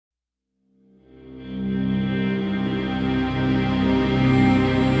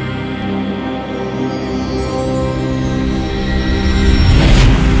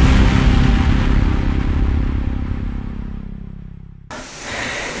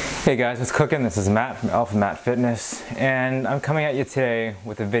Hey guys, what's cooking? This is Matt from Alpha Matt Fitness, and I'm coming at you today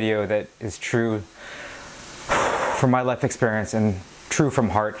with a video that is true from my life experience and true from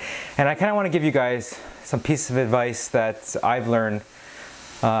heart. And I kind of want to give you guys some pieces of advice that I've learned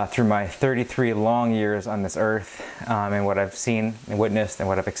through my 33 long years on this earth, and what I've seen and witnessed and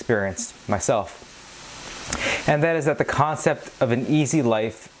what I've experienced myself. And that is that the concept of an easy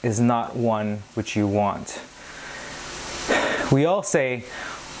life is not one which you want. We all say,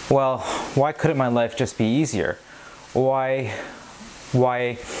 well, why couldn't my life just be easier? Why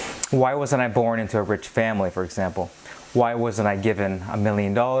wasn't I born into a rich family, for example? Why wasn't I given $1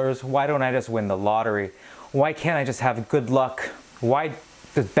 million? Why don't I just win the lottery? Why can't I just have good luck? Why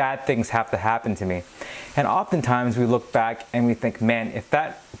does bad things have to happen to me? And oftentimes we look back and we think, man, if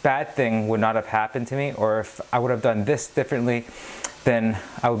that bad thing would not have happened to me, or if I would have done this differently, then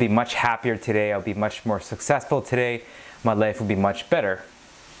I would be much happier today. I would be much more successful today. My life would be much better.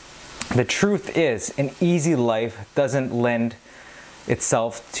 The truth is, an easy life doesn't lend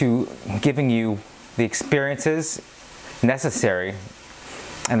itself to giving you the experiences necessary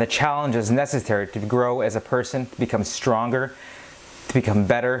and the challenges necessary to grow as a person, to become stronger, to become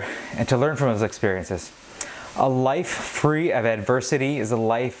better, and to learn from those experiences. A life free of adversity is a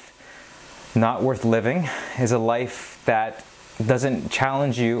life not worth living, is a life that doesn't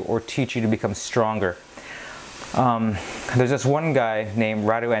challenge you or teach you to become stronger. There's this one guy named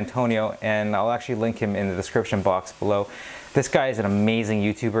Radu Antonio, and I'll actually link him in the description box below. This guy is an amazing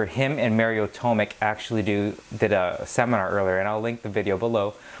YouTuber. Him and Mario Tomic actually did a seminar earlier, and I'll link the video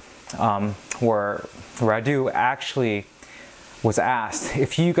below, where Radu actually was asked,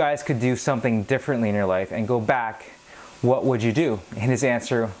 if you guys could do something differently in your life and go back, what would you do? And his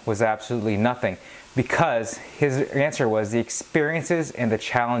answer was absolutely nothing, because his answer was the experiences and the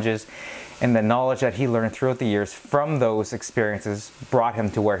challenges and the knowledge that he learned throughout the years from those experiences brought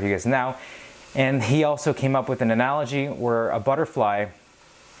him to where he is now. And he also came up with an analogy where a butterfly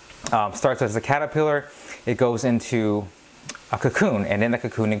starts as a caterpillar, it goes into a cocoon, and in the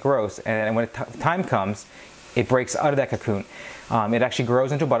cocoon it grows, and when time comes, it breaks out of that cocoon. It actually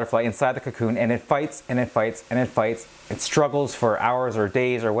grows into a butterfly inside the cocoon, and it fights and it fights and it fights. It struggles for hours or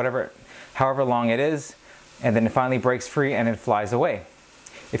days or whatever, however long it is, and then it finally breaks free and it flies away.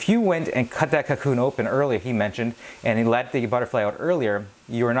 If you went and cut that cocoon open earlier, he mentioned, and he let the butterfly out earlier,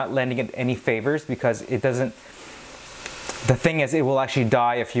 you are not lending it any favors, because it doesn't, the thing is, it will actually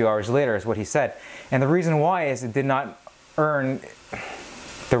die a few hours later, is what he said. And the reason why is it did not earn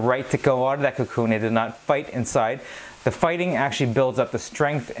the right to go out of that cocoon. It did not fight inside. The fighting actually builds up the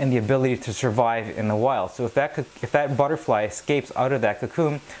strength and the ability to survive in the wild. So if that butterfly escapes out of that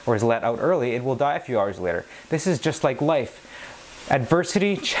cocoon or is let out early, it will die a few hours later. This is just like life.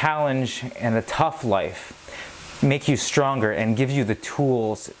 Adversity, challenge, and a tough life make you stronger and give you the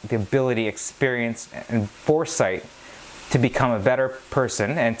tools, the ability, experience, and foresight to become a better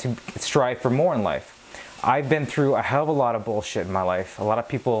person and to strive for more in life. I've been through a hell of a lot of bullshit in my life. A lot of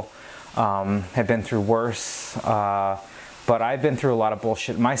people have been through worse, but I've been through a lot of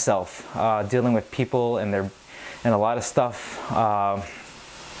bullshit myself, dealing with people and a lot of stuff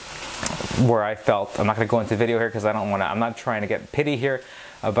where I felt, I'm not going to go into video here because I'm not trying to get pity here,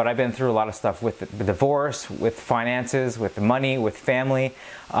 but I've been through a lot of stuff with the divorce, with finances, with money, with family,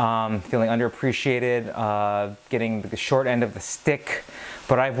 feeling underappreciated, getting the short end of the stick.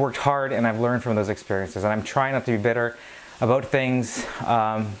 But I've worked hard and I've learned from those experiences, and I'm trying not to be bitter about things,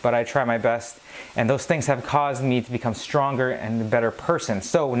 but I try my best, and those things have caused me to become stronger and a better person.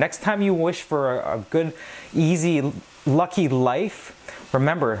 So next time you wish for a good, easy, lucky life,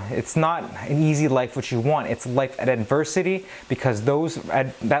 remember, it's not an easy life which you want. It's life at adversity, because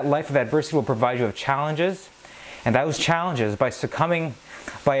that life of adversity will provide you with challenges, and those challenges, by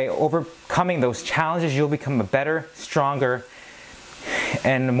overcoming those challenges, you'll become a better, stronger,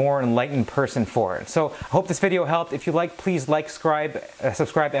 and a more enlightened person for it. So I hope this video helped. If you like, please like, subscribe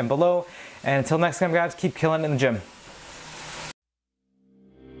and below. And until next time, guys, keep killing in the gym.